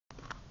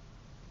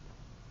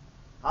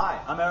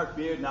Hi, I'm Eric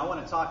Beard, and I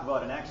want to talk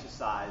about an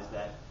exercise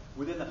that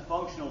within the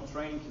functional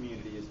training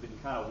community has been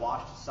kind of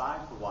washed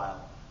aside for a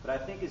while, but I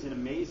think is an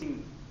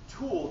amazing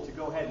tool to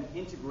go ahead and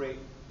integrate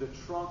the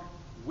trunk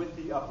with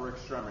the upper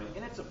extremity.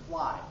 And it's a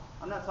fly.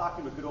 I'm not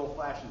talking about a good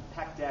old-fashioned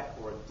pec deck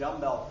or a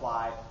dumbbell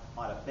fly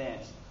on a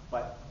bench,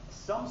 but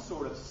some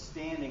sort of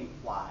standing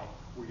fly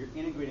where you're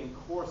integrating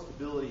core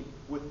stability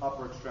with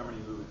upper extremity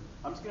movement.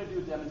 I'm just going to do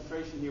a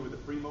demonstration here with a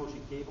free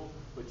motion cable,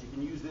 but you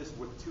can use this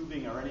with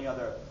tubing or any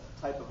other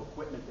type of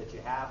equipment that you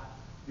have.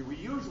 We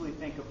usually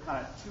think of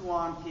kind of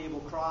two-arm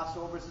cable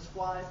crossovers as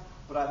flies,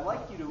 but I'd like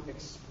you to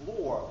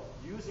explore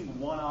using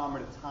one arm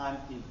at a time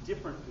in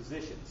different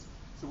positions.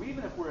 So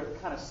even if we're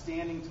kind of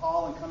standing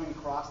tall and coming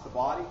across the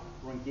body,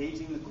 we're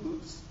engaging the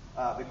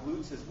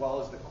glutes as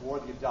well as the core,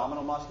 the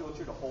abdominal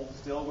musculature to hold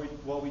still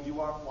while we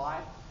do our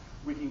fly.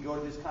 We can go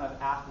to this kind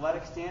of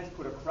athletic stance,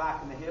 put a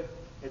crack in the hip.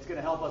 It's going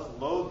to help us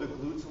load the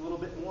glutes a little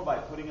bit more by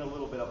putting a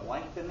little bit of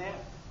length in there,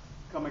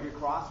 coming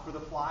across for the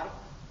fly.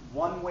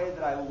 One way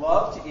that I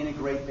love to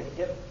integrate the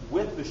hip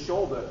with the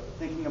shoulder,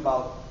 thinking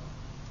about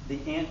the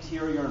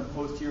anterior and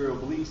posterior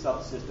oblique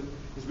subsystem,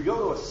 is we go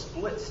to a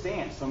split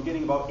stance. So I'm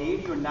getting about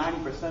 80 or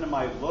 90% of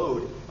my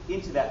load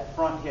into that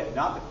front hip,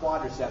 not the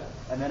quadricep,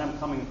 and then I'm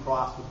coming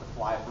across with the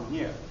fly from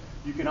here.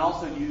 You can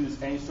also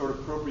use any sort of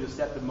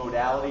proprioceptive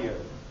modality or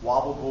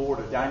wobble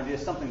board or down there,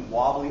 something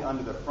wobbly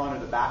under the front or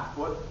the back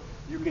foot.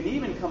 You can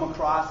even come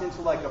across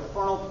into like a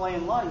frontal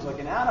plane lunge, like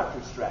an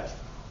adductor stretch.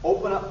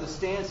 Open up the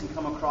stance and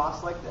come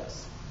across like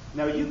this.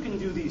 Now you can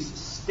do these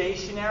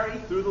stationary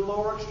through the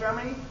lower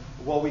extremity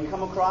while we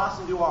come across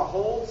and do our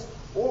holds,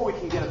 or we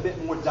can get a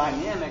bit more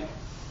dynamic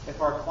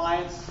if our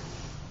clients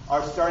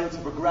are starting to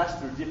progress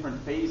through different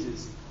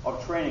phases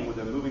of training where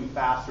they're moving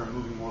faster and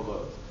moving more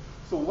loads.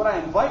 So what I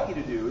invite you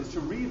to do is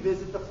to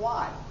revisit the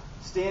fly.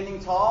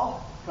 Standing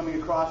tall,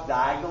 coming across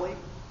diagonally,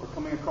 or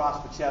coming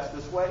across the chest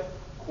this way,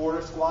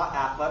 quarter squat,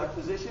 athletic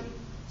position,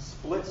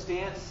 split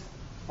stance,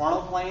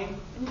 frontal plane,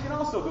 and you can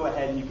also go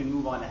ahead and you can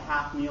move on to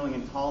half kneeling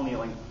and tall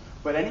kneeling,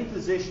 but any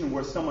position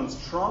where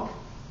someone's trunk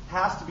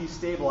has to be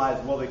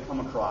stabilized while they come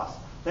across.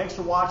 Thanks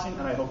for watching,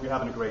 and I hope you're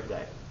having a great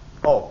day.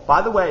 Oh,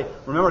 by the way,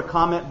 remember to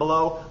comment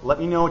below, let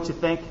me know what you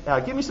think.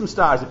 Give me some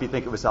stars if you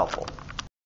think it was helpful.